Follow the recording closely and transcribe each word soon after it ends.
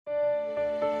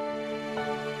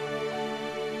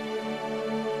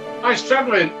Nice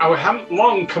travelling. We haven't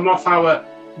long come off our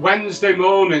Wednesday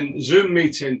morning Zoom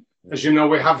meeting. As you know,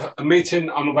 we have a meeting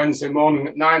on a Wednesday morning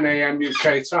at 9 a.m.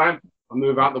 UK time. I'll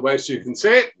move out the way so you can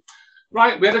see it.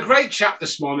 Right, we had a great chat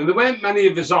this morning. There weren't many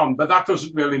of us on, but that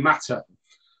doesn't really matter.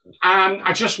 And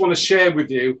I just want to share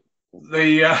with you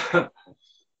the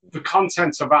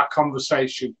content of our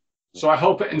conversation. So I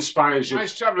hope it inspires you.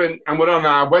 Nice travelling, and we're on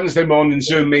our Wednesday morning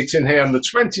Zoom meeting here on the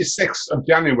 26th of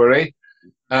January,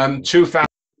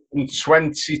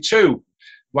 2022.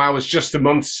 Wow, it's just a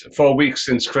month, 4 weeks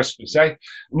since Christmas, eh?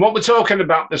 And what we're talking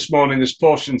about this morning is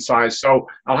portion size. So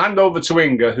I'll hand over to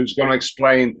Inga, who's going to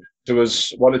explain to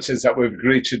us what it is that we've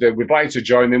agreed to do. We'd like to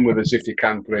join in with us if you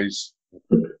can, please.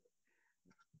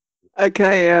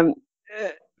 Okay,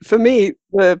 for me,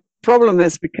 the problem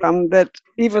has become that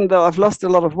even though I've lost a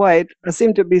lot of weight, I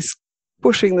seem to be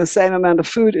pushing the same amount of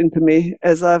food into me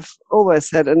as I've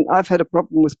always had. And I've had a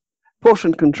problem with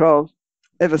portion control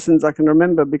ever since I can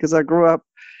remember, because I grew up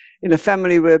in a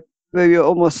family where you're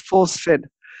almost force-fed.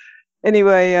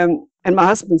 Anyway, and my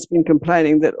husband's been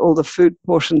complaining that all the food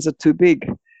portions are too big.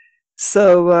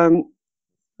 So,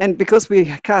 and because we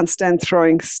can't stand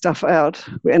throwing stuff out,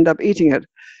 we end up eating it.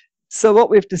 So what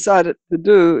we've decided to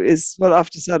do is, what I've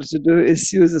decided to do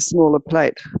is use a smaller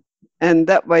plate. And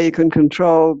that way you can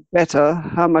control better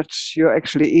how much you're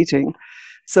actually eating.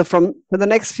 So for the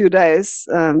next few days,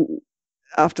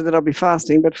 after that I'll be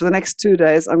fasting, but for the next 2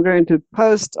 days, I'm going to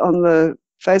post on the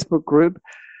Facebook group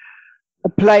a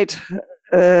plate,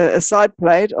 a side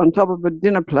plate on top of a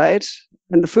dinner plate,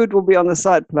 and the food will be on the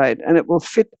side plate, and it will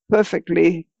fit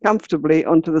perfectly, comfortably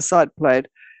onto the side plate.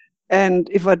 And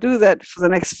if I do that for the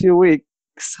next few weeks,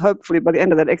 hopefully by the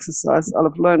end of that exercise, I'll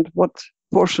have learned what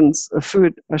portions of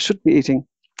food I should be eating.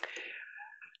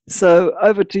 So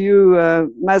over to you,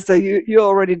 Mazda. You're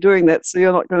already doing that, so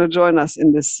you're not going to join us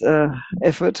in this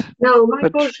effort. No, my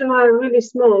portions are really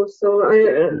small, so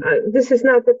this is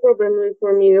not a problem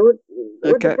for me. What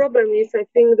the problem is, I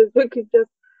think this week is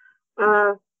just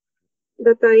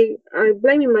that I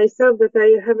blaming myself that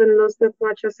I haven't lost that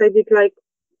much as I did like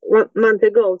 1 month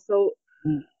ago. So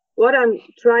what I'm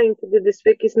trying to do this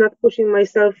week is not pushing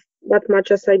myself that much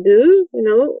as I do, you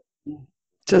know.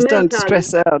 Just don't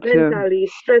stress out. Mentally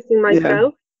stressing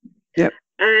myself. Yeah.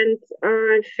 And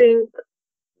I think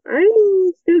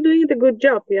I'm still doing a good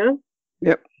job, yeah?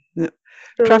 Yep. So,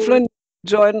 Traflin,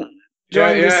 join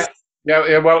this.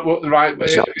 Yeah, well, right.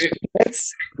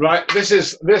 Right,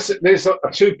 these are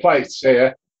 2 plates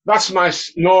here. That's my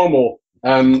normal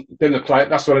dinner plate.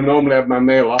 That's what I normally have my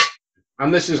meal off.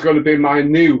 And this is going to be my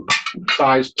new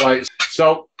size plate.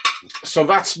 So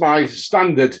that's my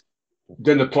standard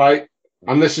dinner plate.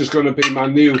 And this is going to be my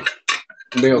new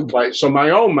meal plate. So my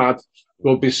OMAD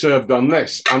will be served on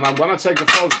this. And when I take a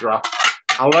photograph,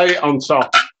 I'll lay it on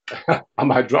top. I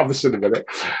might drop this in a minute.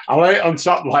 I'll lay it on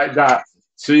top like that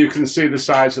so you can see the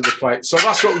size of the plate. So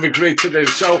that's what we've agreed to do.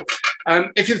 So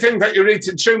if you think that you're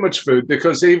eating too much food,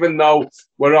 because even though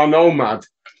we're on OMAD,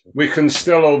 we can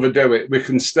still overdo it. We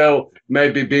can still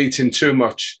maybe be eating too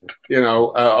much, you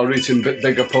know, or eating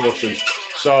bigger portions.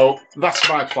 So that's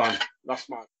my plan.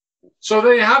 So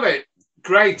there you have it.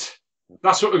 Great.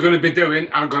 That's what we're going to be doing.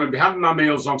 I'm going to be having my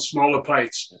meals on smaller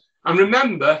plates. And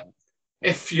remember,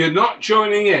 if you're not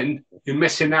joining in, you're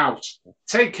missing out.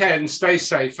 Take care and stay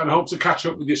safe, and hope to catch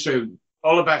up with you soon.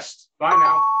 All the best. Bye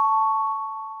now.